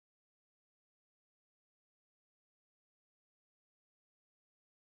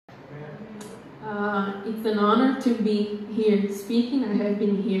It's an honor to be here speaking. I have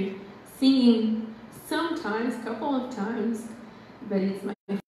been here singing sometimes, a couple of times, but it's my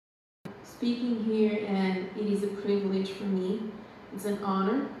first time speaking here, and it is a privilege for me. It's an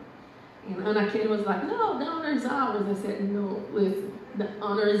honor. And Anna Kid was like, no, the honor is ours. I said, no, listen, the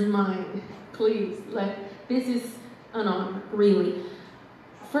honor is mine. Please, this is an honor, really.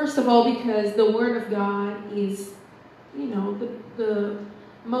 First of all, because the Word of God is, the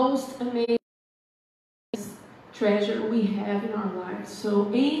most amazing treasure we have in our lives. So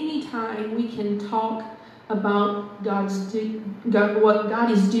anytime we can talk about what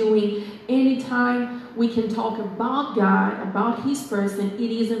God is doing, anytime we can talk about God, about His person,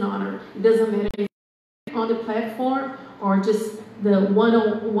 it is an honor. It doesn't matter if you're on the platform or just the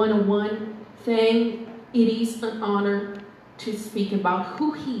one-on-one thing. It is an honor to speak about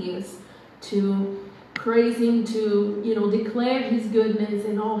who He is, to praise Him, to declare His goodness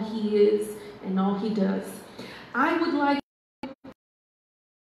and all He is and all He does. I would like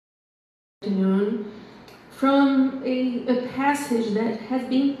to from a passage that has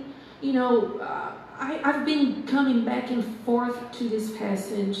been, I've been coming back and forth to this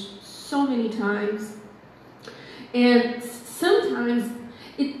passage so many times, and sometimes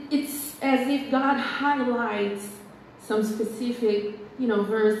it's as if God highlights some specific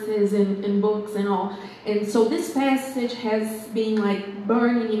verses and books and all. And so this passage has been like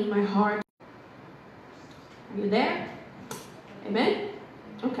burning in my heart. Are you there? Amen?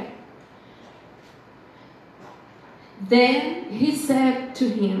 Okay. Then he said to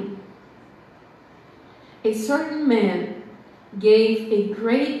him, a certain man gave a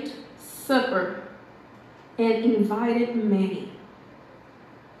great supper and invited many,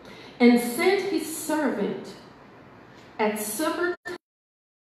 and sent his servant at supper time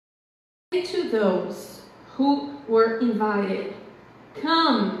to those who were invited,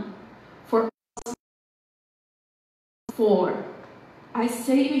 come, for I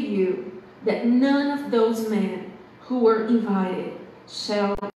say to you that none of those men who were invited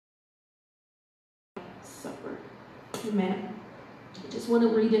shall supper. Amen. I just want to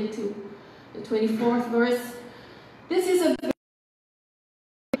read into the 24th verse. This is a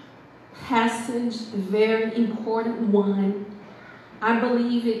passage, a very important one. I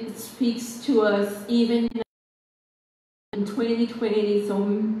believe it speaks to us even in 2020,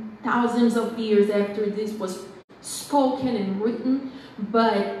 so thousands of years after this was spoken and written.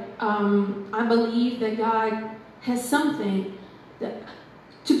 But I believe that God has something that,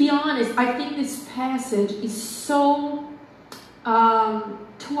 to be honest, I think this passage is so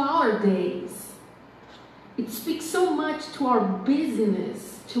to our days. It speaks so much to our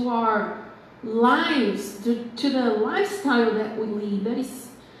busyness, to our lives, to the lifestyle that we lead.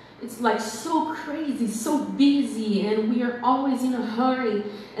 It's like so crazy, so busy, and we are always in a hurry.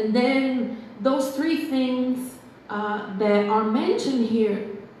 And then those three things that are mentioned here,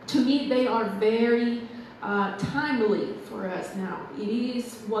 to me, they are very timely for us now. It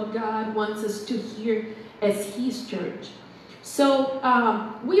is what God wants us to hear as His church. So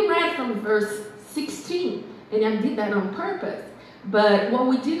we read from verse 16, and I did that on purpose. But what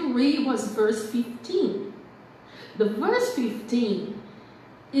we didn't read was verse 15. The verse 15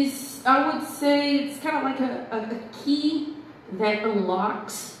 is, I would say, it's kind of like a key that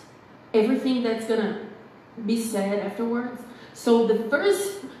unlocks everything that's going to be said afterwards. So the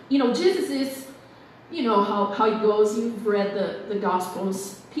first, Jesus is, how it goes. You've read the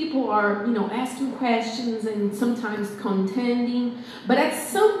Gospels. People are, asking questions and sometimes contending. But at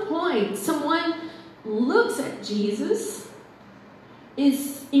some point, someone looks at Jesus,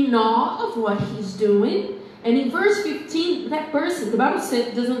 is in awe of what He's doing. And in verse 15, that person, the Bible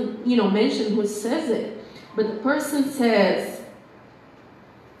doesn't, mention who says it. But the person says,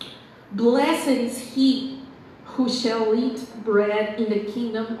 blessed is he who shall eat bread in the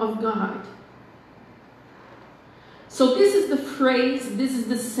kingdom of God. So this is the phrase, this is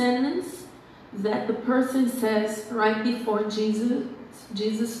the sentence that the person says right before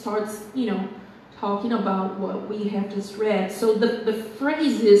Jesus starts, talking about what we have just read. So the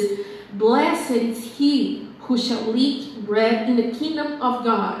phrase is, blessed is he who shall eat bread in the kingdom of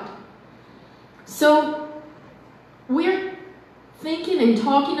God. So we're thinking and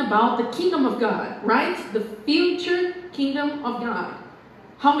talking about the kingdom of God, right? The future kingdom of God.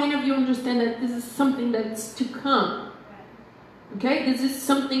 How many of you understand that this is something that's to come? Okay, this is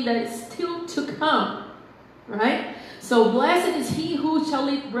something that is still to come, right? So blessed is he who shall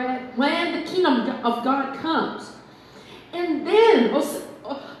eat bread when the kingdom of God comes. And then,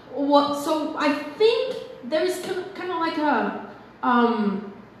 so I think there is kind of like a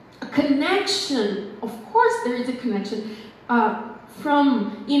connection. Of course there is a connection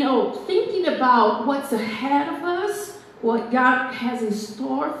from, thinking about what's ahead of us, what God has in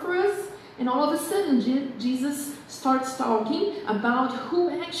store for us, and all of a sudden Jesus starts talking about who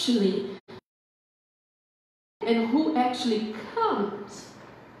actually comes.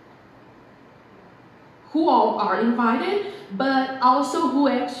 Who all are invited, but also who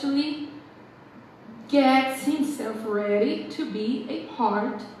actually gets himself ready to be a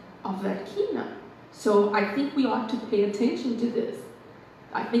part of that kingdom. So I think we ought to pay attention to this.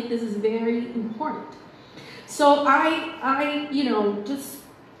 I think this is very important. So I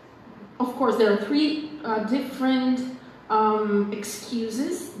of course, there are three different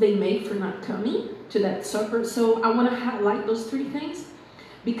excuses they make for not coming to that supper. So I want to highlight those three things,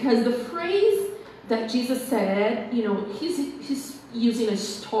 because the phrase that Jesus said, he's using a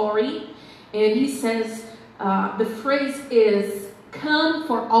story, and he says, the phrase is, "Come,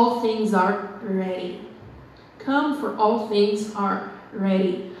 for all things are ready." Come, for all things are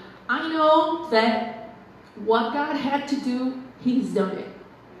ready. I know that what God had to do, he's done it.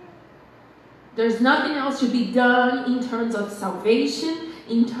 There's nothing else to be done in terms of salvation,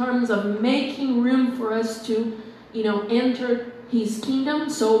 in terms of making room for us to, enter his kingdom.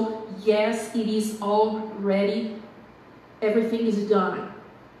 So yes, it is all ready. Everything is done.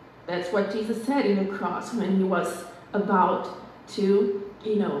 That's what Jesus said in the cross when he was about to,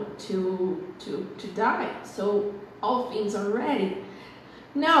 to die. So all things are ready.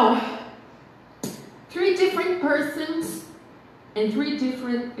 Now, three different persons and three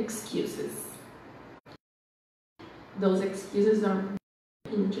different excuses. Those excuses are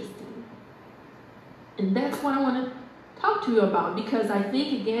interesting. And that's what I want to talk to you about, because I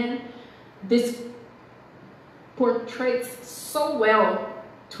think, again, this portrays so well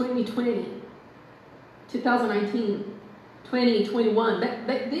 2020, 2019, 2021.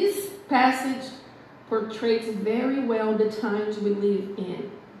 That this passage portrays very well the times we live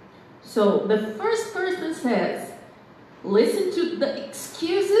in. So the first person says, listen to the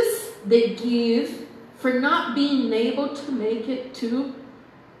excuses they give for not being able to make it to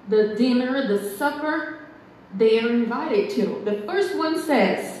the dinner, the supper they are invited to. The first one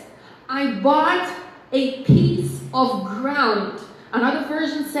says, "I bought a piece of ground." Another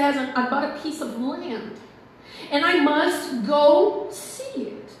version says, "I bought a piece of land, and I must go see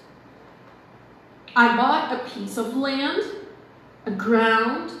it." I bought a piece of land, a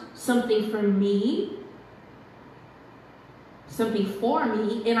ground, something for me,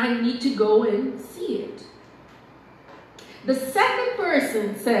 and I need to go and see it. The second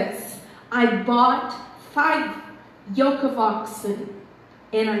person says, "I bought 5 yoke of oxen,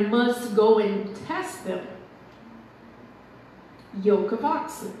 and I must go and test them." Yoke of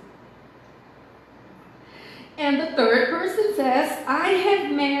oxen. And the third person says, "I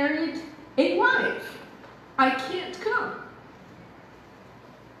have married a wife. I can't come."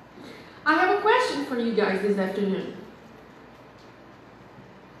 I have a question for you guys this afternoon.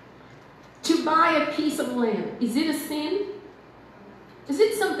 To buy a piece of land, is it a sin? Is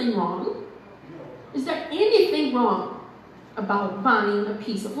it something wrong? Is there anything wrong about buying a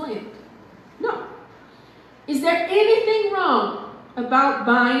piece of land? No. Is there anything wrong about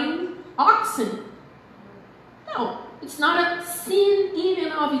buying oxen? No. It's not a sin in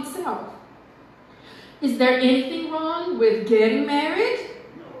and of itself. Is there anything wrong with getting married?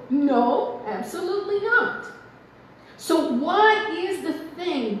 No, absolutely not. So what is the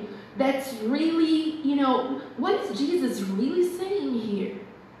thing that's really, what is Jesus really saying here?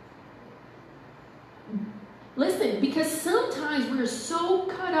 Listen, because sometimes we're so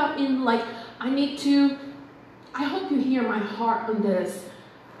caught up in I hope you hear my heart on this.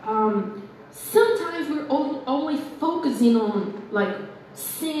 Sometimes we're only focusing on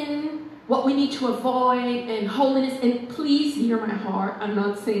sin, what we need to avoid, and holiness. And please hear my heart. I'm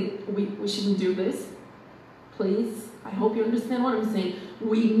not saying we shouldn't do this. Please, I hope you understand what I'm saying.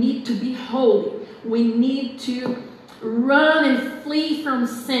 We need to be holy. We need to run and flee from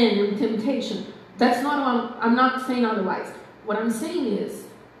sin and temptation. That's not, I'm not saying otherwise. What I'm saying is,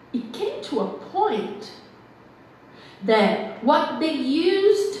 it came to a point that what they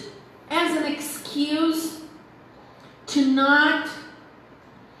used as an excuse to not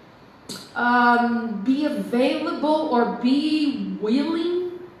be available or be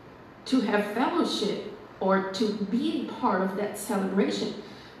willing to have fellowship or to be part of that celebration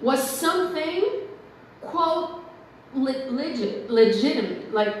was something, quote,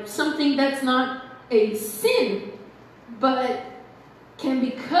 legitimate, like something that's not a sin, but can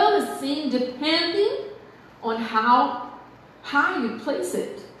become a sin depending on how high you place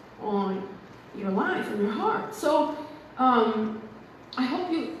it on your life and your heart. So I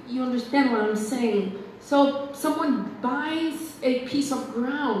hope you understand what I'm saying. So someone buys a piece of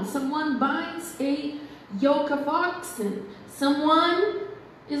ground. Someone buys a yoke of oxen. Someone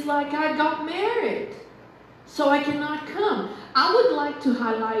is like, I got married, so I cannot come. I would like to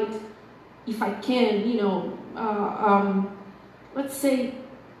highlight, if I can, let's say,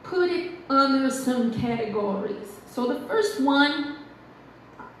 put it under some categories. So the first one,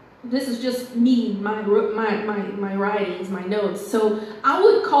 this is just me, my writings, my notes. So I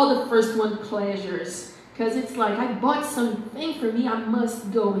would call the first one pleasures, because it's like, I bought something for me, I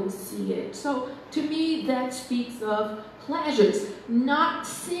must go and see it. So to me, that speaks of pleasures, not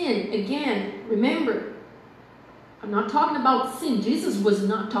sin. Again, remember, I'm not talking about sin. Jesus was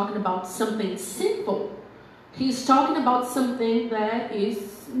not talking about something sinful. He's talking about something that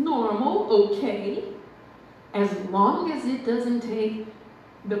is normal, okay, as long as it doesn't take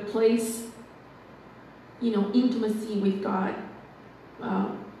the place, intimacy with God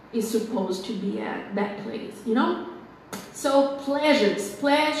is supposed to be at that place, So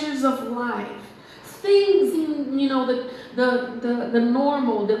pleasures of life, things in, the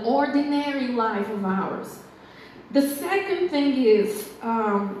normal, the ordinary life of ours. The second thing is,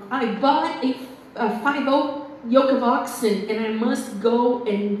 I bought a 5 yoke of oxen and I must go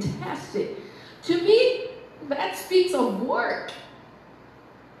and test it. To me, that speaks of work.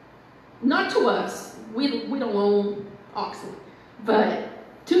 Not to us. We don't own oxen. But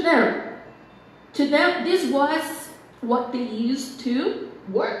to them, this was what they used to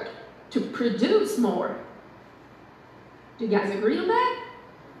work, to produce more. Do you guys agree on that?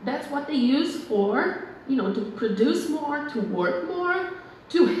 That's what they used for, to produce more, to work more,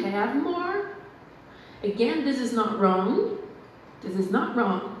 to have more. Again, this is not wrong. This is not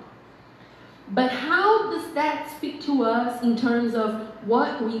wrong. But how does that speak to us in terms of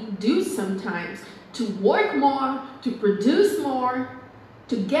what we do sometimes? To work more, to produce more,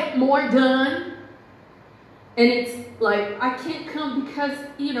 to get more done. And it's like, I can't come because,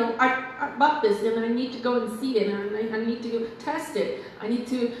 I bought this and I need to go and see it and I need to go test it. I need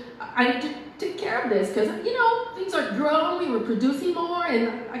to take care of this because, things are growing, we're producing more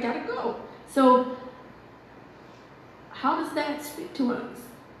and I gotta go. So, how does that speak to us?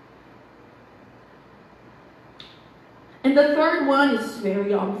 And the third one is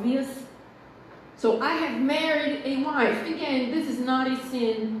very obvious. So I have married a wife. Again, this is not a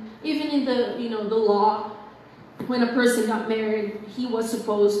sin. Even in the law, when a person got married, he was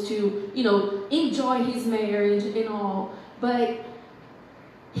supposed to, enjoy his marriage and all. But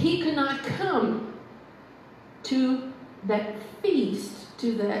he could not come to that feast,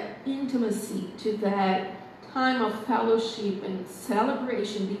 to that intimacy, to that time of fellowship and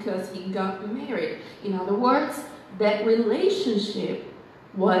celebration because he got married. In other words, that relationship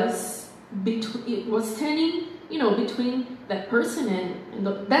was standing, between that person and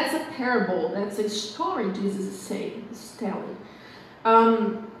that's a parable. That's a story Jesus is telling.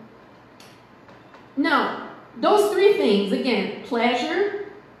 Now, those three things again: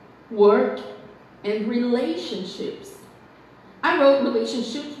 pleasure, work, and relationships. I wrote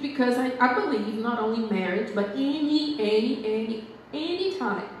relationships because I believe not only marriage, but any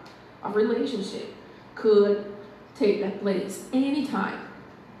type of relationship could take that place anytime.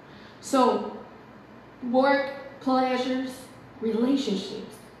 So, work, pleasures,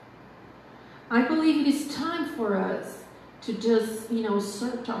 relationships. I believe it is time for us to just,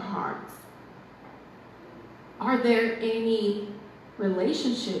 search our hearts. Are there any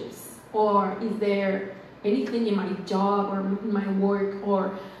relationships, or is there anything in my job or in my work,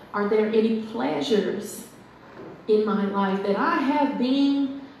 or are there any pleasures in my life that I have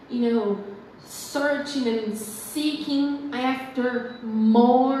been, searching and seeking after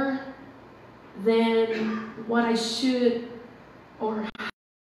more than what I should, or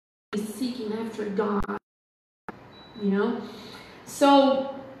be seeking after God,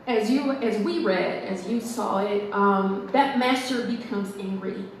 So as we read, as you saw it, that master becomes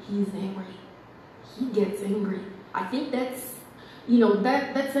angry. He's angry. He gets angry. I think that's,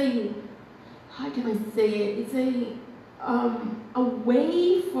 that's a, how can I say it? It's a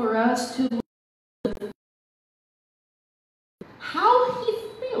way for us to look how he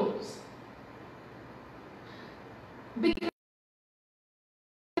feels. Because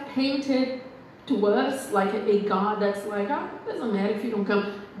painted to us like a God that's like, oh, it doesn't matter if you don't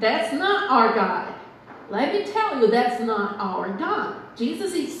come. That's not our God. Let me tell you, that's not our God.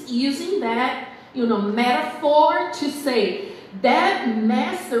 Jesus is using that, metaphor to say that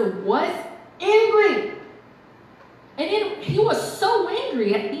master was angry. And he was so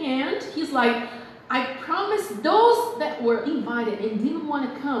angry at the end, he's like, I promised those that were invited and didn't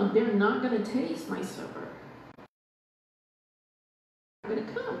want to come, they're not going to taste my supper. They're going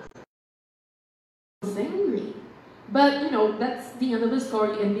to come. But, that's the end of the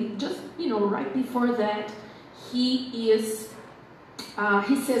story. And just, right before that, he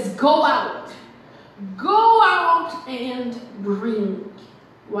says, go out and bring.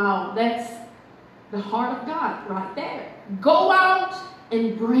 Wow, that's the heart of God right there. Go out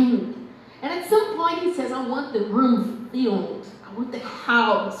and bring. And at some point he says, I want the room filled. I want the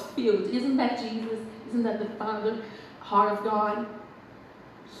house filled. Isn't that Jesus? Isn't that the Father, heart of God?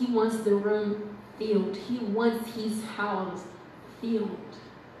 He wants the room filled. He wants his house filled.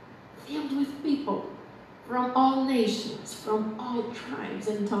 Filled with people from all nations, from all tribes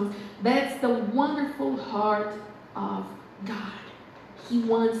and tongues. That's the wonderful heart of God. He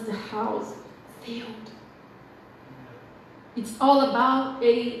wants the house filled. It's all about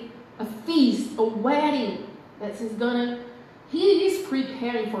a feast, a wedding that he is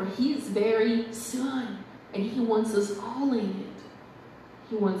preparing for his very son. And he wants us all in it.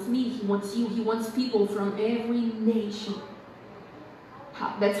 He wants me, he wants you, he wants people from every nation.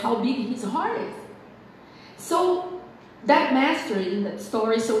 That's how big his heart is. So that master in that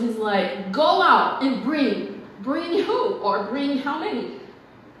story, so he's like, go out and bring who? Or bring how many?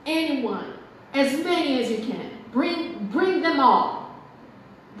 Anyone. As many as you can. Bring them all.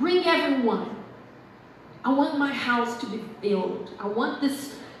 Bring everyone. I want my house to be filled. I want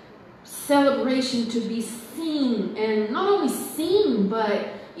this celebration to be seen, and not only seen, but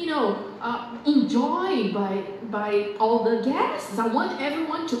enjoyed by all the guests. I want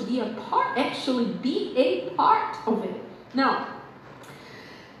everyone to be a part of it. Now,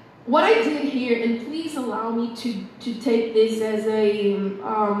 what I did here, and please allow me to take this as a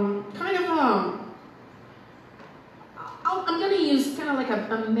I'm going to use kind of like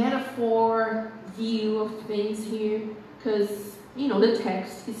a metaphor view of things here, because the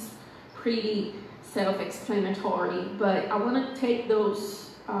text is pretty self-explanatory, but I want to take those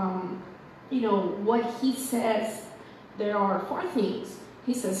what he says. There are 4 things.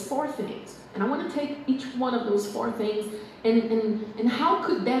 He says 4 things, and I want to take each one of those 4 things and how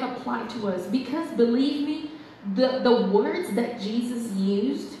could that apply to us? Because believe me, the words that Jesus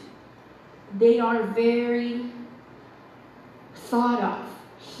used, they are very thought of.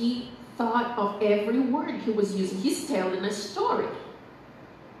 He thought of every word he was using. He's telling a story,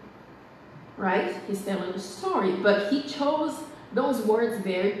 right? He's telling a story, but he chose those words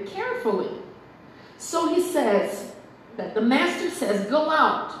very carefully. So he says that the master says, go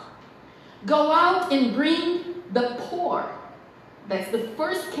out and bring the poor. That's the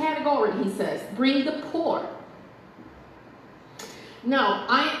first category, he says, bring the poor. Now,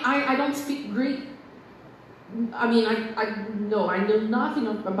 I don't speak Greek. I know nothing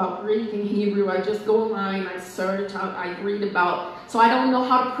about Greek and Hebrew. I just go online, I search, I read about, so I don't know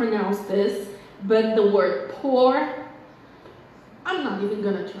how to pronounce this, but the word poor, I'm not even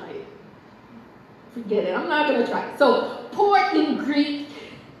going to try it. Forget it, I'm not going to try it. So, poor in Greek,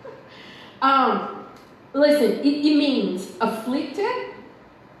 listen, it means afflicted,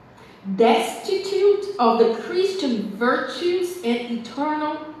 destitute of the Christian virtues and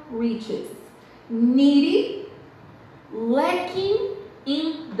eternal riches, needy, lacking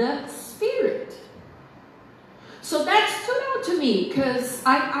in the spirit. So that stood out to me because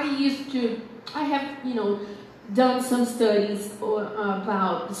I have done some studies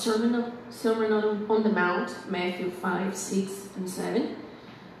about the Sermon on the Mount, Matthew 5, 6, and 7.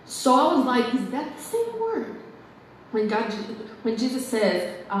 So I was like, is that the same word? When Jesus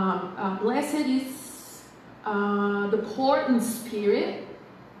says, blessed is the poor in spirit,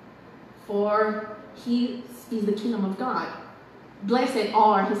 for he is the kingdom of God. Blessed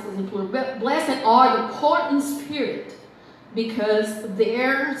are, he says in plural, blessed are the poor in spirit, because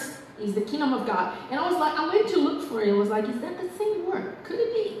theirs is the kingdom of God. And I was like, I went to look for it. I was like, is that the same word? Could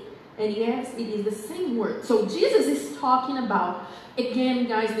it be? And yes, it is the same word. So Jesus is talking about, again,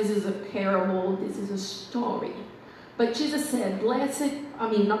 guys, this is a parable. This is a story. But Jesus said,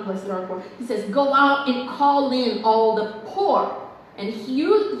 not blessed are the poor. He says, go out and call in all the poor. And he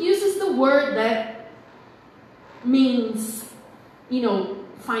uses the word that means,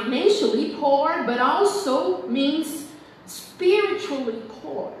 financially poor, but also means spiritually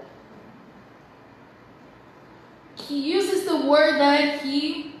poor. He uses the word that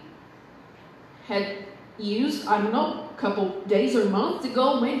he had used, I don't know, a couple days or months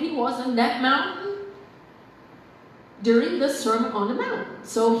ago when he was on that mountain during the Sermon on the Mount.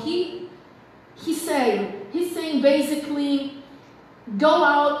 So he's saying basically, go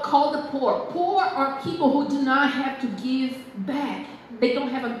out, call the poor. Poor are people who do not have to give back. They don't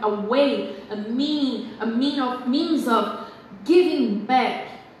have a means of giving back,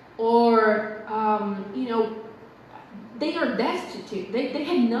 or they are destitute. They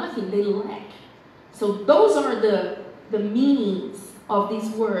have nothing. They lack. So those are the the meanings of this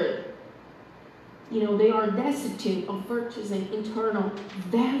word, you know, they are destitute of virtues and internal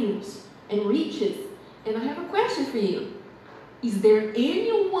values and riches. And I have a question for you. Is there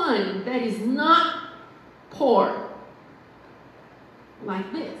anyone that is not poor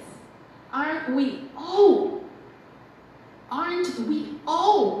like this? Aren't we all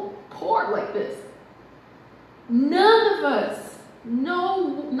poor like this? None of us,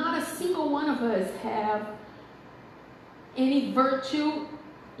 no, not a single one of us have any virtue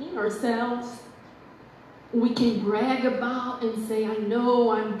in ourselves we can brag about and say, I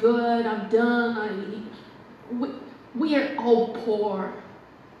know, I'm good, I'm done. We are all poor.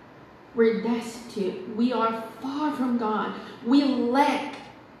 We're destitute. We are far from God. We lack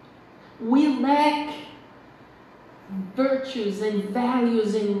virtues and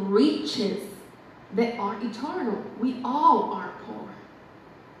values and riches that are eternal. We all are poor.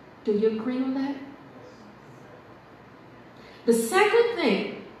 Do you agree with that? The second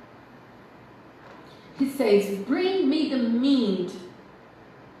thing, he says, bring me the mean.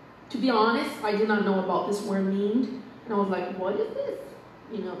 To be honest, I did not know about this word mean. And I was like, what is this?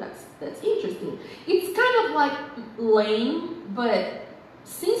 You know, that's interesting. It's kind of like lame, but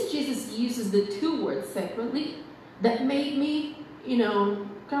since Jesus uses the two words separately, that made me, you know,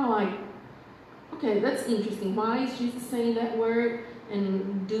 kind of like, okay, that's interesting. Why is Jesus saying that word?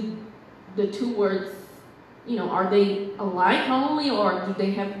 And do the two words, you know, are they alike only, or do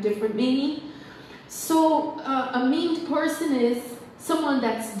they have different meaning? So a mean person is someone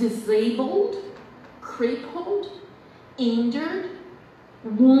that's disabled, crippled, injured,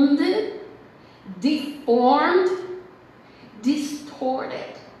 wounded, deformed,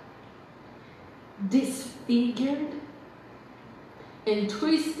 distorted, disfigured, and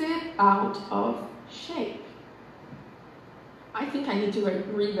twisted out of shape. I think I need to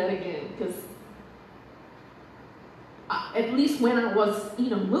read that again, because at least when I was, you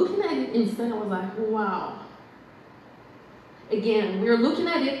know, looking at it instead, I was like, wow. Again, we're looking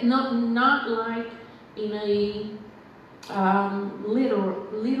at it not like in a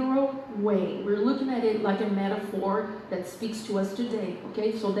literal way. We're looking at it like a metaphor that speaks to us today.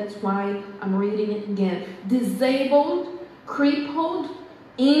 Okay, so that's why I'm reading it again. Disabled, crippled,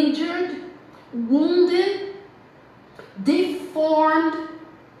 injured, wounded, deformed,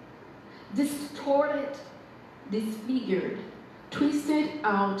 distorted, disfigured, twisted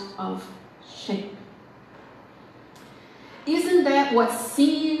out of shape. Isn't that what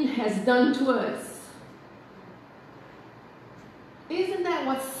sin has done to us? Isn't that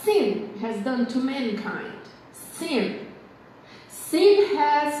what sin has done to mankind? Sin. Sin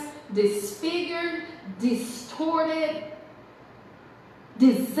has disfigured, distorted,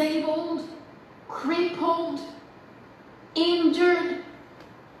 disabled, crippled, injured,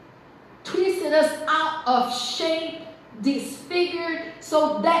 twisted us out of shape, disfigured.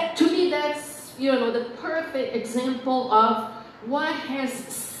 So that, to me, that's, you know, the perfect example of what has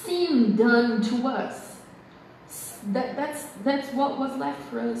sin done to us. That's what was left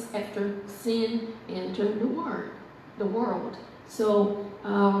for us after sin entered the world. So,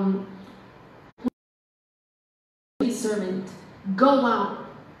 servant, go out,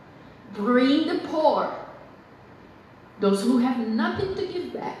 bring the poor, those who have nothing to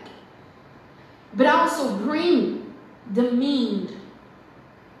give back, but also bring the mean,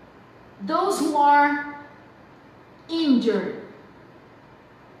 those who are injured,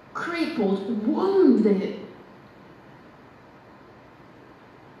 crippled, wounded.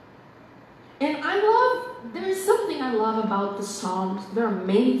 And there's something I love about the Psalms. There are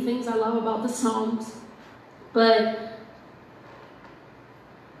many things I love about the Psalms, but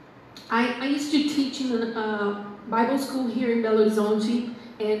I used to teach in a Bible school here in Belo Horizonte,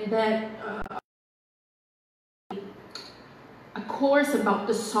 and that a course about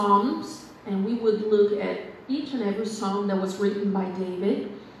the Psalms, and we would look at each and every psalm that was written by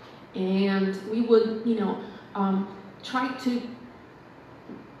David, and we would, you know, try to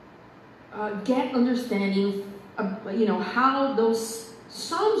get understanding of, you know, how those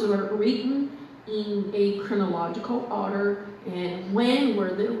psalms were written in a chronological order and when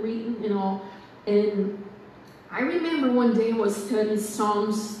were they written and all. And I remember one day I was studying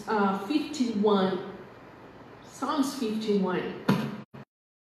Psalms 51. Psalms 51.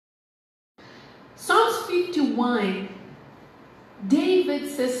 Psalms 51, David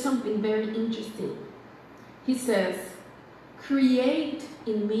says something very interesting. He says, create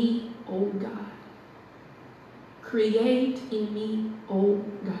in me, O God. Create in me, O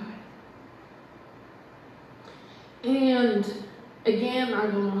God. And again, I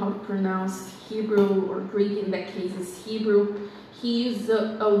don't know how to pronounce Hebrew or Greek. In that case, it's Hebrew. He used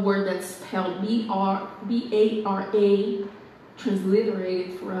a word that's spelled B-A-R-A,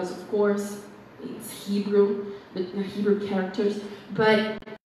 transliterated for us, of course. It's Hebrew, the Hebrew characters. But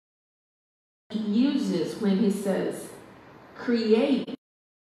he uses when he says create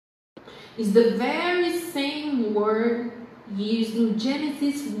is the very same word used in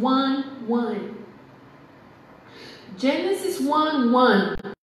Genesis 1:1. Genesis 1:1.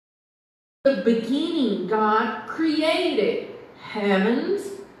 The beginning, God created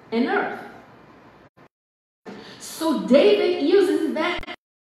heavens and earth. So David uses that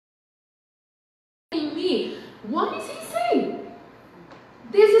in me. What is he saying?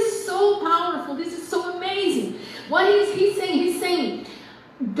 This is so powerful. This is so amazing. What is he saying? He's saying,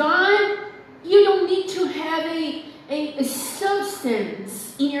 God, you don't need to have a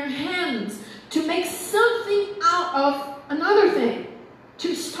substance in your hands to make something out of another thing,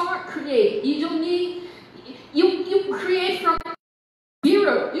 to start creating. You don't need, you create from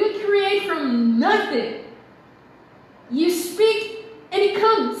zero. You create from nothing. You speak and it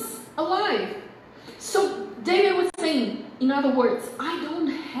comes alive. So David was saying, in other words, I don't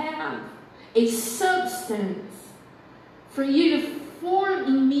have a substance for you to form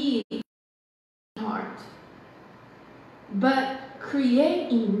in me heart, but create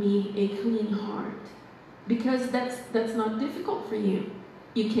in me a clean heart, because that's not difficult for you.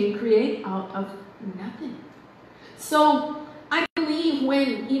 You can create out of nothing. So I believe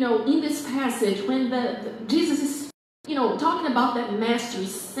when, in this passage, when Jesus is, talking about that master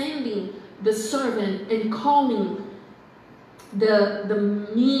sending the servant and calling the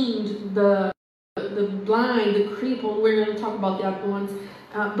maimed, the blind, the crippled, we're going to talk about the other ones,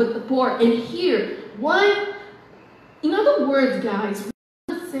 but the poor. And here, in other words, guys, what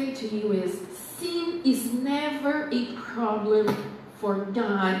I want to say to you is, sin is never a problem for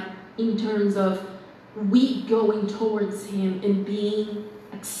God in terms of we going towards Him and being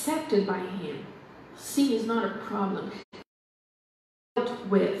accepted by Him. Sin is not a problem.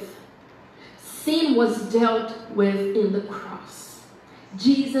 Sin was dealt with in the cross.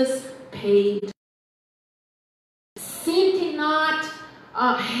 Jesus paid. Sin cannot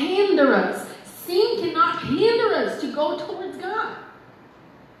hinder us. Sin cannot hinder us to go towards God,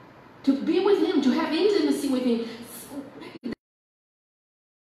 to be with Him, to have intimacy with Him.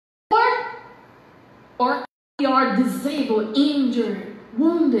 Or we are disabled, injured,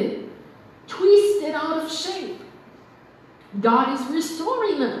 wounded, twisted out of shape. God is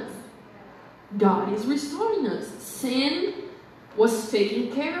restoring us. God is restoring us. Sin was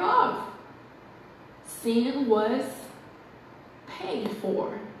taken care of. Sin was paid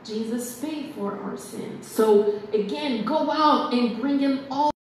for. Jesus paid for our sins. So again, go out and bring them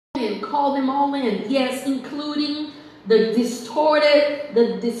all in. Call them all in. Yes, including the distorted,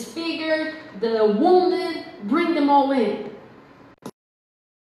 the disfigured, the wounded. Bring them all in.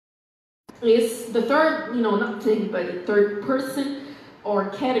 It's the third, not thing, but the third person or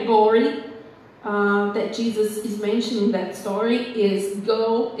category that Jesus is mentioning in that story is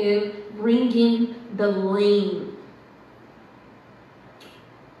go and bring in the lame.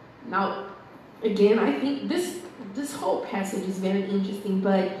 Now, again, I think this whole passage is very interesting,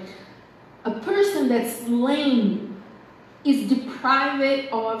 but a person that's lame is deprived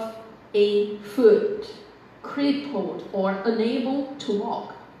of a foot, crippled, or unable to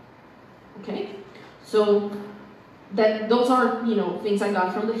walk. Okay? So those are, things I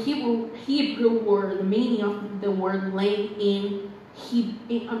got from the Hebrew word, the meaning of the word lame in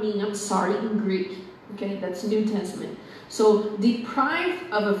Greek. Okay, that's New Testament. So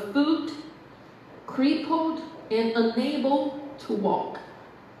deprived of a foot, crippled, and unable to walk.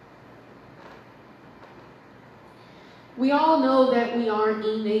 We all know that we are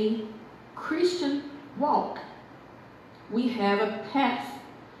in a Christian walk. We have a path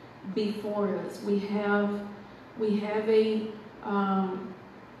before us. We have a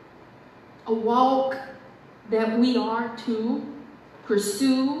walk that we are to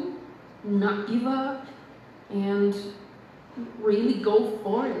pursue, not give up, and really go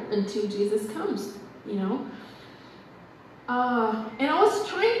for it until Jesus comes, And I was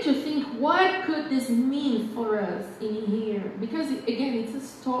trying to think, what could this mean for us in here? Because, again, it's a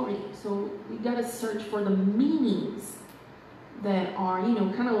story, so we got to search for the meanings that are,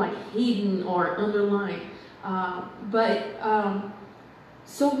 kind of like hidden or underlined.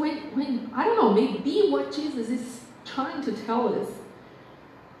 So when I don't know, maybe what Jesus is trying to tell us,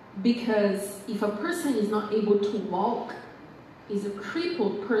 because if a person is not able to walk, is a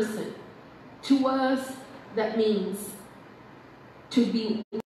crippled person, to us that means to be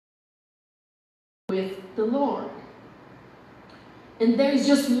with the Lord. And there is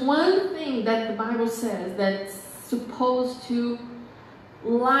just one thing that the Bible says that's supposed to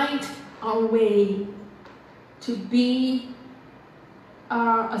light our way, to be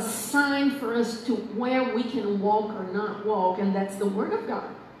a sign for us to where we can walk or not walk, and that's the Word of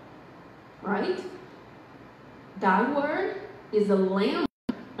God, right? Thy word is a lamp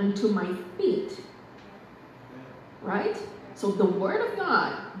unto my feet, right? So the Word of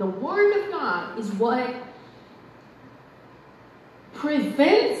God is what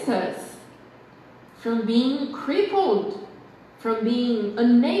prevents us from being crippled, from being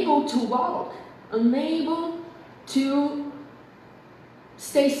unable to walk, unable to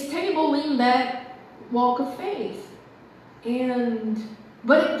stay stable in that walk of faith.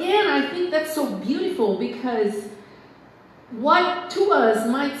 But again, I think that's so beautiful, because what to us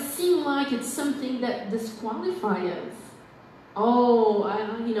might seem like it's something that disqualifies us. Oh,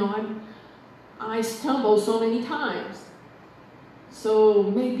 I stumble so many times, so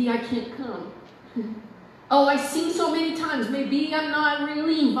maybe I can't come. Oh, I sing so many times, maybe I'm not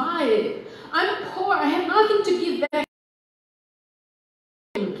really invited. I'm poor, I have nothing to give back.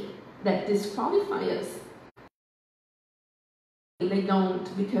 That disqualify us. They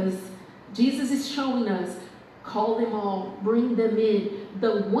don't, because Jesus is showing us, call them all, bring them in.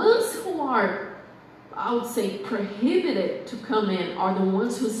 The ones who are, I would say, prohibited to come in are the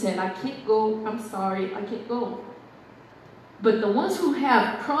ones who said, I can't go, I'm sorry, I can't go. But the ones who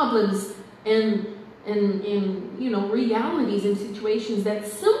have problems and realities and situations that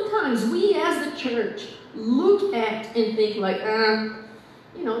sometimes we as the church look at and think like,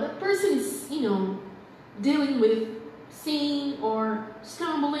 that person is, dealing with sin or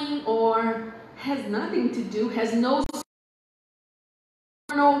stumbling or has nothing to do, has no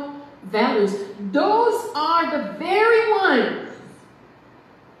values. Those are the very ones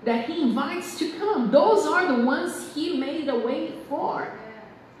that he invites to come. Those are the ones he made a way for.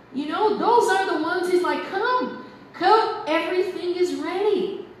 Those are the ones he's like, come, everything is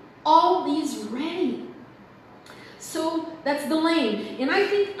ready. All these ready. So that's the lane. And I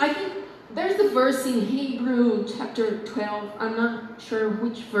think there's the verse in Hebrew chapter 12. I'm not sure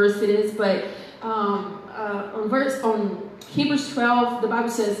which verse it is, but on Hebrews 12, the Bible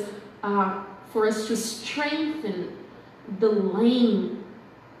says, for us to strengthen the lame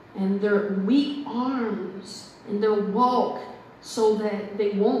and their weak arms and their walk, so that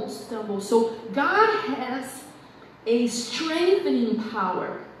they won't stumble. So God has a strengthening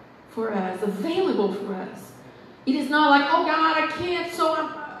power for us, available for us. It is not like, oh God, I can't, so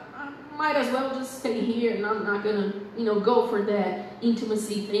I might as well just stay here, and I'm not gonna, go for that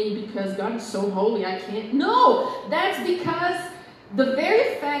intimacy thing because God is so holy, I can't. No, that's because the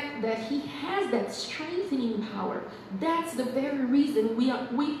very fact that he has that strengthening power, that's the very reason we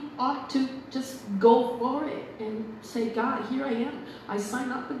ought to just go for it and say, God, here I am. I sign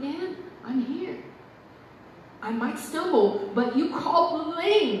up again. I'm here. I might stumble, but you called the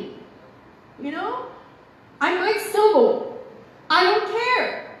lane. I might stumble. I don't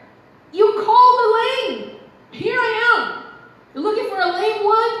care. You called the lane. Here I am. You're looking for a lame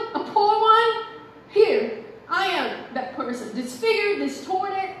one, a poor one? Here. I am that person, disfigured,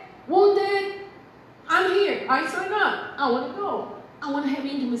 distorted, wounded. I'm here. I sign up. I want to go. I want to have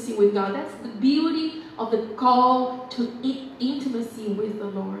intimacy with God. That's the beauty of the call to intimacy with the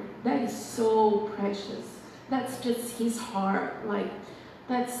Lord. That is so precious. That's just his heart.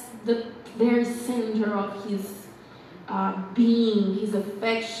 That's the very center of his being, his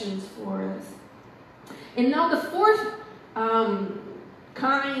affections for us. And now the fourth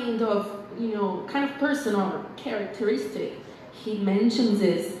kind of person or characteristic he mentions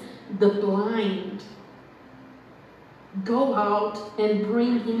is the blind. Go out and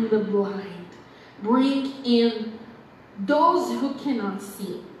bring in the blind. Bring in those who cannot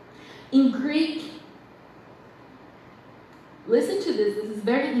see. In Greek, listen to this is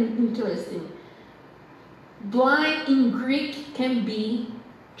very interesting. Blind in Greek can be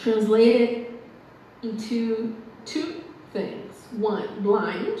translated into two things. One,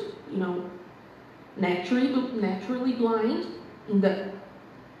 blind, naturally blind in the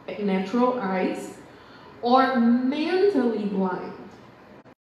natural eyes, or mentally blind.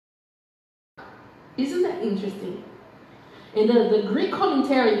 Isn't that interesting? And the Greek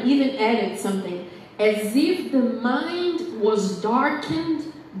commentary even added something, as if the mind was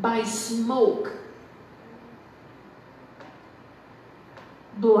darkened by smoke.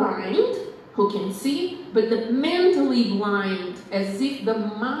 Blind, who can see, but the mentally blind, as if the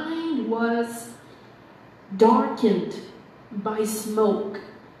mind was darkened by smoke.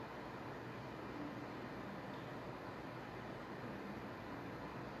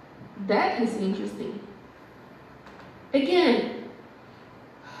 That is interesting. Again,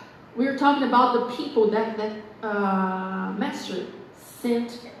 We're talking about the people that master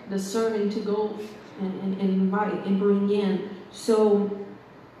sent the servant to go and invite and bring in. So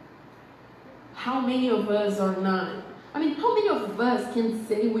how many of us are not? I mean, how many of us can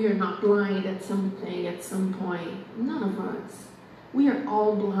say we are not blind at something at some point? None of us. We are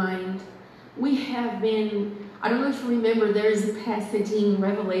all blind. We have been, I don't know if you remember, there is a passage in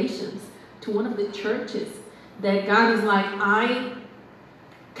Revelations to one of the churches that God is like, I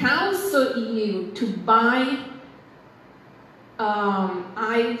counsel you to buy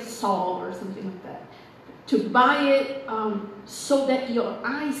eyesol or something like that. To buy it so that your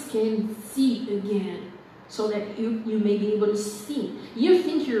eyes can see again. So that you may be able to see. You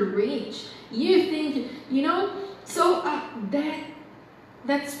think you're rich. You think, so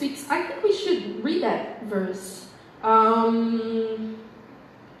that speaks, I think we should read that verse.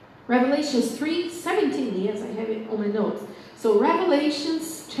 Revelations 3:17, yes, I have it on my notes. So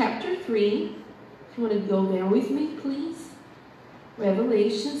Revelations chapter 3, if you want to go there with me, please.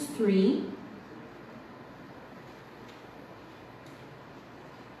 Revelations 3.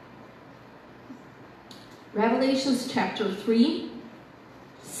 Revelations chapter 3,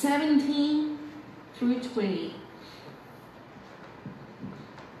 17 through 20.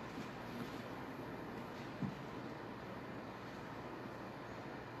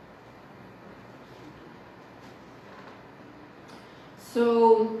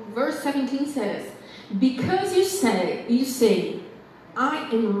 So verse 17 says, because you say, I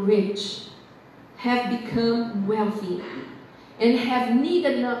am rich, have become wealthy, and have need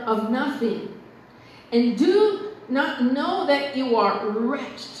of nothing, and do not know that you are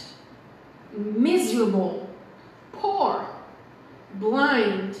wretched, miserable, poor,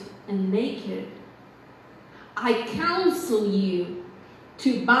 blind, and naked. I counsel you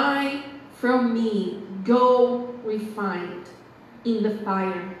to buy from me gold refined in the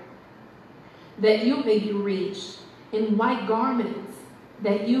fire, that you may be rich, and white garments,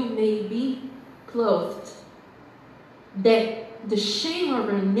 that you may be clothed, that the shame of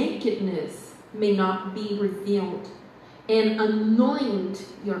your nakedness may not be revealed, and anoint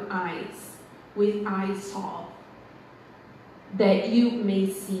your eyes with eye salve, that you may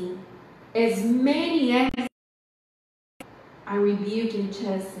see. As many as I rebuke and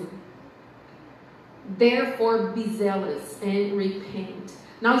chasten, therefore be zealous and repent.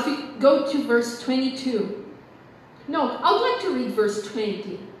 Now if you go to verse 22. No, I would like to read verse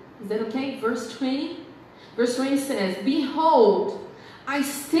 20. Is that okay? Verse 20? Verse 20 says, behold, I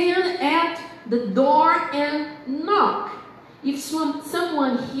stand at the door and knock. If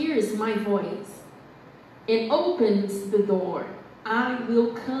someone hears my voice and opens the door, I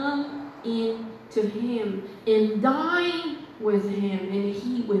will come in to him and dine with him and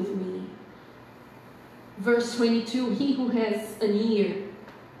he with me. Verse 22, he who has an ear,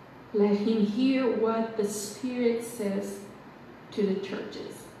 let him hear what the Spirit says to the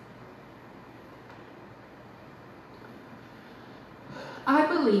churches. I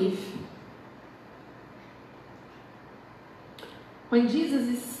believe when Jesus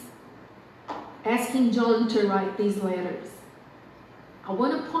is asking John to write these letters, I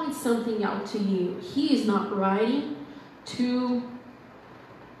want to point something out to you. He is not writing to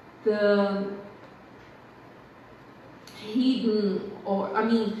the hidden,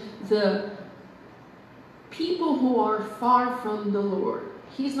 the people who are far from the Lord.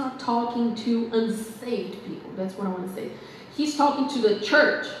 He's not talking to unsaved people. That's what I want to say. He's talking to the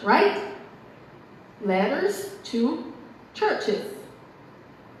church, right? Letters to churches.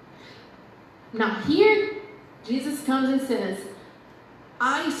 Now here, Jesus comes and says,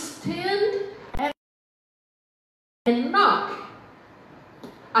 I stand at and knock.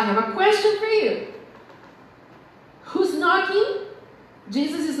 I have a question for you. Who's knocking?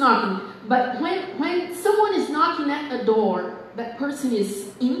 Jesus is knocking. But when someone is knocking at a door, that person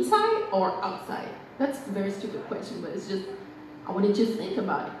is inside or outside? That's a very stupid question, but it's just, I wanted you to think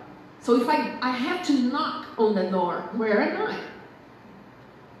about it. So if I have to knock on the door, where am I?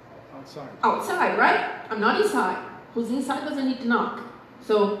 Outside. Outside, right? I'm not inside. Who's inside doesn't need to knock.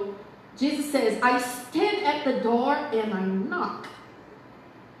 So Jesus says, I stand at the door and I knock.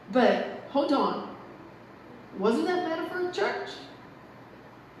 But hold on. Wasn't that better for a church?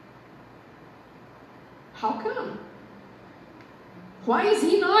 How come? Why is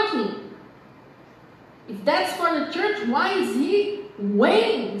he knocking? If that's for the church, why is he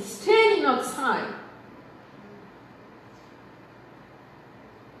waiting, standing outside?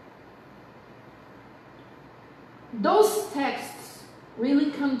 Those texts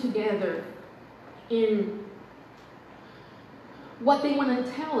really come together in what they want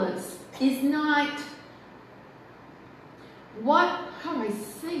to tell us is not what how do I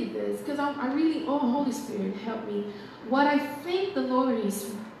say this? Because I really, oh, Holy Spirit, help me. What I think the Lord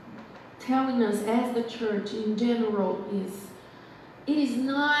is telling us as the church in general is, it is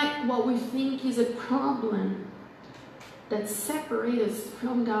not what we think is a problem that separates us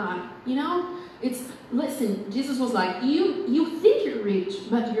from God. You know, listen, Jesus was like, you think you're rich,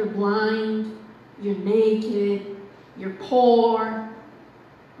 but you're blind, you're naked, you're poor,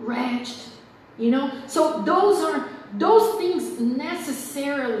 wretched, you know. So those things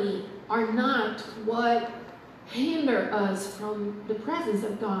necessarily are not what hinder us from the presence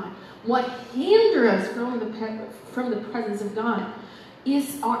of God. What hinder us from the presence of God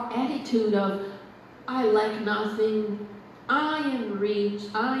is our attitude of, I lack nothing, I am rich,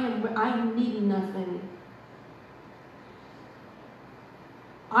 I need nothing,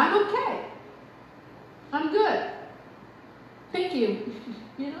 I'm okay, I'm good, thank you,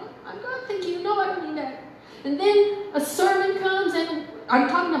 you know, I'm good, thank you, no, I don't need that. And then a sermon comes, and I'm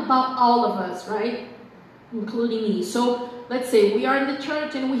talking about all of us, right? Including me. So let's say we are in the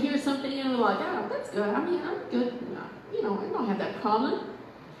church and we hear something and we're like, oh, that's good. I mean, I'm good. You know, I don't have that problem.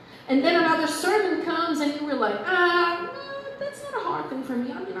 And then another sermon comes and we're like, that's not a hard thing for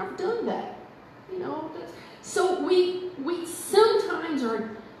me. I mean, I've done that. You know, so we sometimes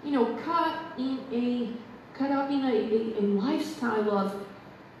are, you know, caught up in a lifestyle of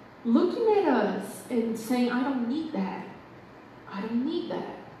looking at us and saying, I don't need that. I don't need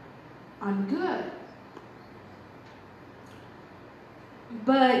that. I'm good.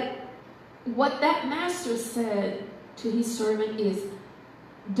 But what that master said to his servant is,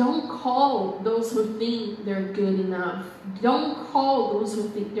 don't call those who think they're good enough. Don't call those who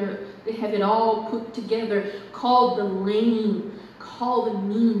think they have it all put together. Call the lame, call the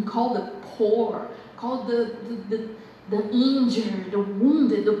mean, call the poor, call the injured, the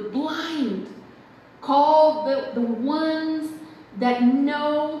wounded, the blind. Call the ones that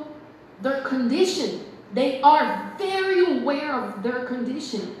know their condition. They are very aware of their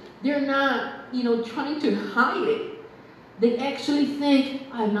condition. They're not, you know, trying to hide it. They actually think,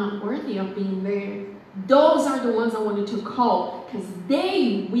 I'm not worthy of being there. Those are the ones I wanted to call, because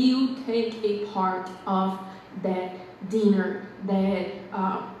they will take a part of that dinner, that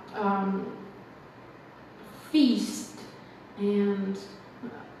feast, and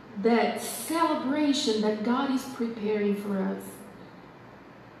that celebration that God is preparing for us.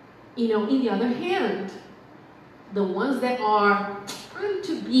 You know, in the other hand, the ones that are, I'm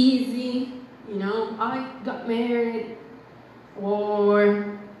too busy, you know, I got married,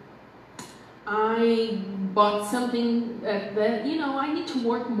 or I bought something that, you know, I need to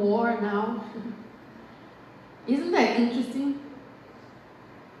work more now. Isn't that interesting?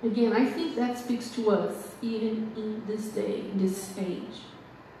 Again, I think that speaks to us even in this day, in this age.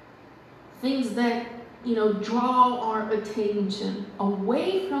 Things that, you know, draw our attention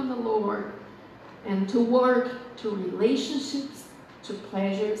away from the Lord and to work, to relationships, to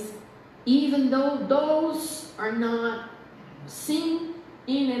pleasures, even though those are not sin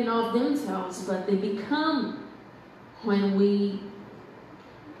in and of themselves, but they become when we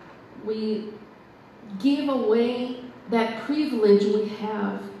give away that privilege we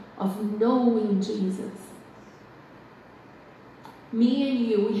have of knowing Jesus. Me and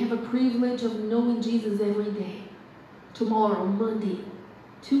you, we have a privilege of knowing Jesus every day. Tomorrow, Monday,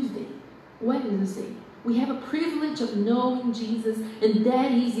 Tuesday, Wednesday. We have a privilege of knowing Jesus, and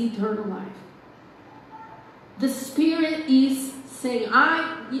that is eternal life. The Spirit is saying,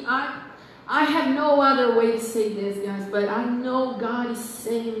 I have no other way to say this, guys, but I know God is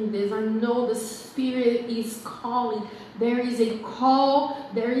saying this. I know the Spirit is calling. There is a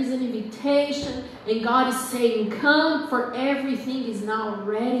call, there is an invitation, and God is saying, come, for everything is now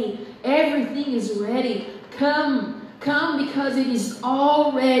ready. Everything is ready. Come, because it is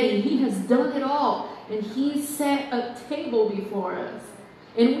all ready. He has done it all, and He set a table before us,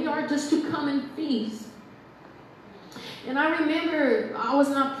 and we are just to come and feast. And I remember, I was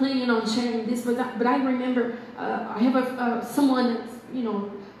not planning on sharing this, but I remember I have someone that's, you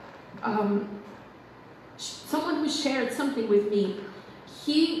know, someone who shared something with me.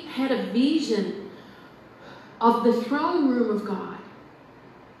 He had a vision of the throne room of God.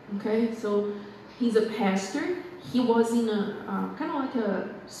 Okay, so he's a pastor. He was in a kind of like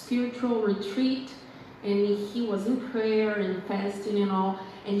a spiritual retreat, and he was in prayer and fasting and all,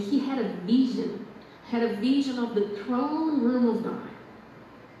 and he had a vision of the throne room of God.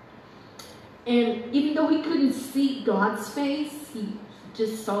 And even though he couldn't see God's face, he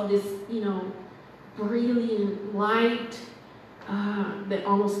just saw this, you know, brilliant light that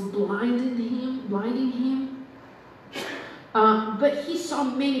almost blinding him. But he saw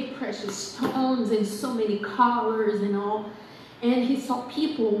many precious stones and so many colors and all. and he saw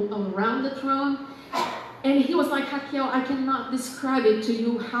people around the throne. And he was like, Raquel, I cannot describe it to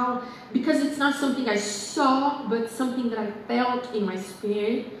you because it's not something I saw, but something that I felt in my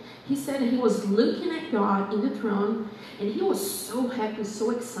spirit. He said he was looking at God in the throne, and he was so happy,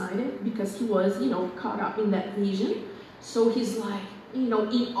 so excited, because he was, caught up in that vision. So he's like, in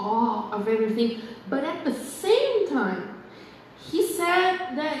awe of everything. But at the same time, he said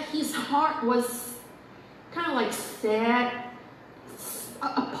that his heart was kind of like sad.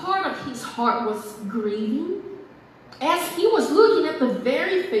 A part of his heart was grieving as he was looking at the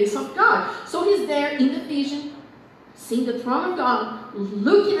very face of God. So he's there in the vision, seeing the throne of God,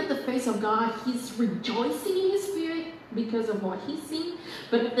 looking at the face of God. He's rejoicing in his spirit because of what he's seen.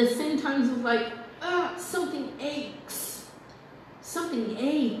 But at the same time, he's like, something aches. Something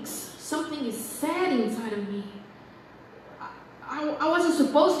aches. Something is sad inside of me. I wasn't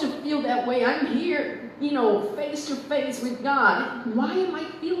supposed to feel that way. I'm here, face to face with God. Why am I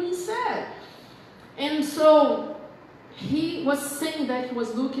feeling sad? And so he was saying that he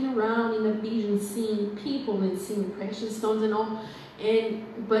was looking around in the vision, seeing people and seeing precious stones and all.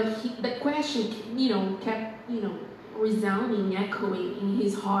 But the question, kept, resounding, echoing in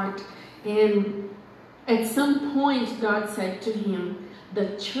his heart. And at some point, God said to him,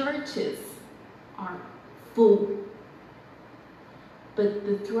 the churches are full, but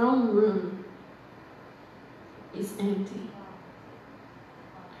the throne room is empty.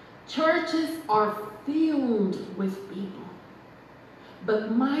 Churches are filled with people,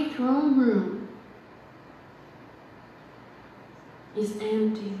 but my throne room is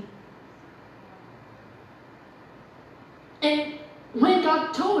empty. And when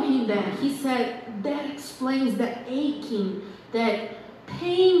God told him that, he said, that explains that aching, that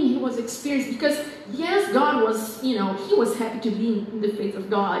pain he was experiencing. Because yes, God was, he was happy to be in the face of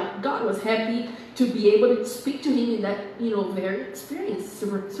God. God was happy to be able to speak to him in that, very experience,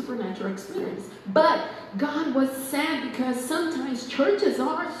 supernatural experience. But God was sad because sometimes churches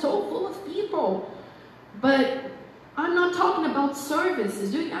are so full of people. But I'm not talking about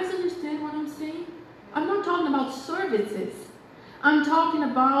services. Do you guys understand what I'm saying? I'm not talking about services. I'm talking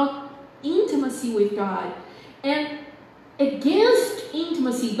about intimacy with God. And against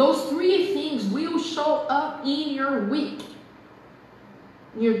intimacy, those three things will show up in your week,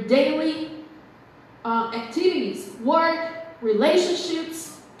 your daily activities, work,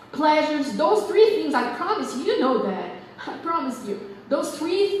 relationships, pleasures. Those three things, I promise you know that. I promise you. Those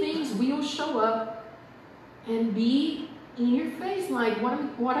three things will show up and be in your face. Like,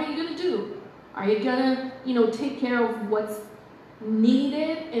 what are you going to do? Are you going to, take care of what's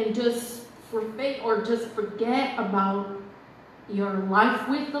needed and just or just forget about your life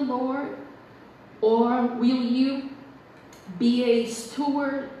with the Lord? Or will you be a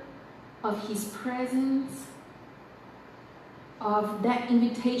steward of his presence, of that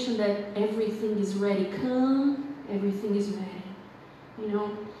invitation that everything is ready? Come, everything is ready.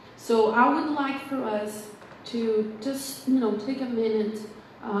 So I would like for us to just take a minute.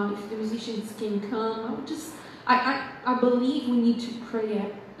 If the musicians can come, I believe we need to pray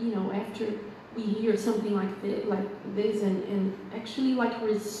after we hear something like this and actually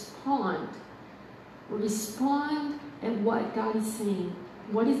respond at what God is saying.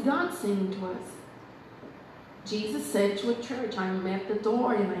 What is God saying to us? Jesus said to a church, I'm at the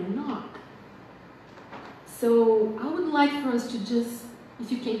door and I knock. So I would like for us to just,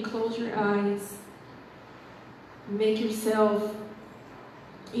 if you can close your eyes, make yourself,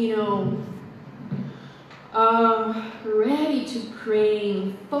 ready to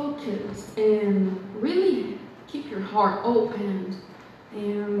pray, focus, and really keep your heart open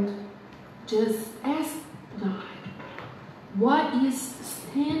and just ask God, what is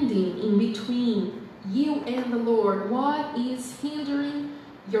standing in between you and the Lord? What is hindering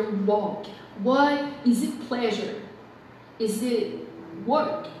your walk? What is it? Pleasure? Is it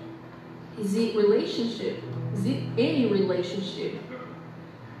work? Is it relationship? Is it any relationship?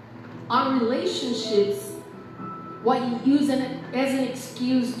 Our relationships, what you use as an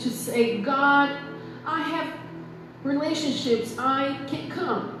excuse to say, God, I have relationships, I can't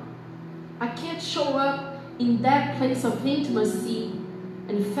come. I can't show up in that place of intimacy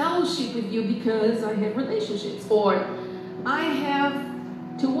and fellowship with you because I have relationships, or I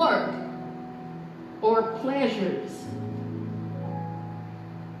have to work, or pleasures.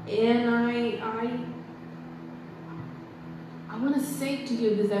 And I want to say to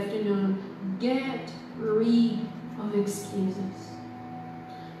you this afternoon, get rid of excuses.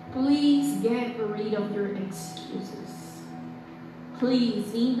 Please get rid of your excuses.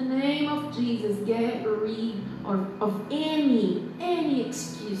 Please, in the name of Jesus, get rid of any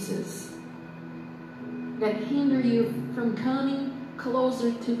excuses. that hinder you from coming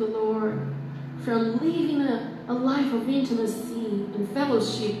closer to the Lord, from living a life of intimacy and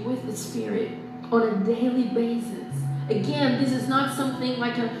fellowship with the Spirit on a daily basis. Again, this is not something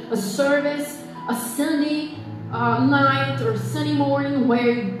like a service, a Sunday night or Sunday morning where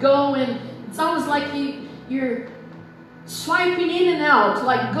you go and it's almost like you're swiping in and out,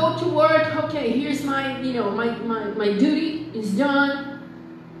 like go to work, okay, here's my duty is done.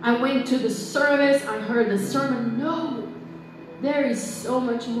 I went to the service, I heard the sermon. No, there is so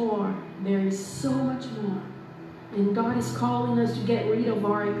much more. There is so much more. And God is calling us to get rid of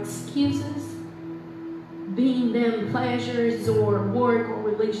our excuses, being them pleasures or work or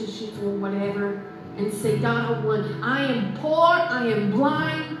relationships or whatever, and say, God, I am poor, I am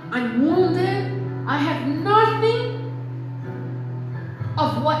blind, I'm wounded, I have nothing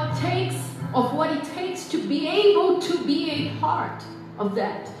of what it takes to be able to be a part of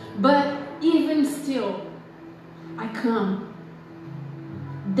that. But even still, I come.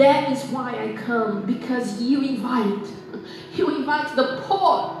 That is why I come, because you invite the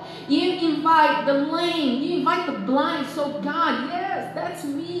poor, you invite the lame, you invite the blind. So God, yes, that's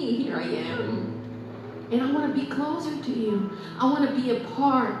me, here I am. And I want to be closer to you. I want to be a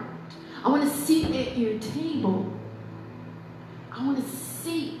part. I want to sit at your table. I want to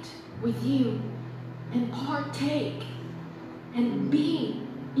sit with you and partake and be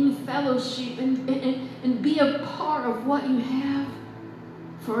in fellowship and be a part of what you have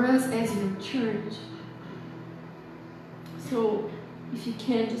for us as your church. So if you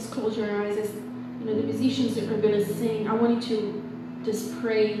can, just close your eyes as the musicians that are going to sing. I want you to just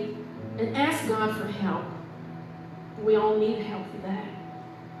pray and ask God for help. We all need help for that.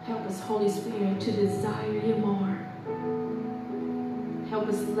 Help us, Holy Spirit, to desire you more. Help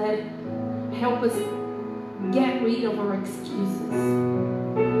us get rid of our excuses.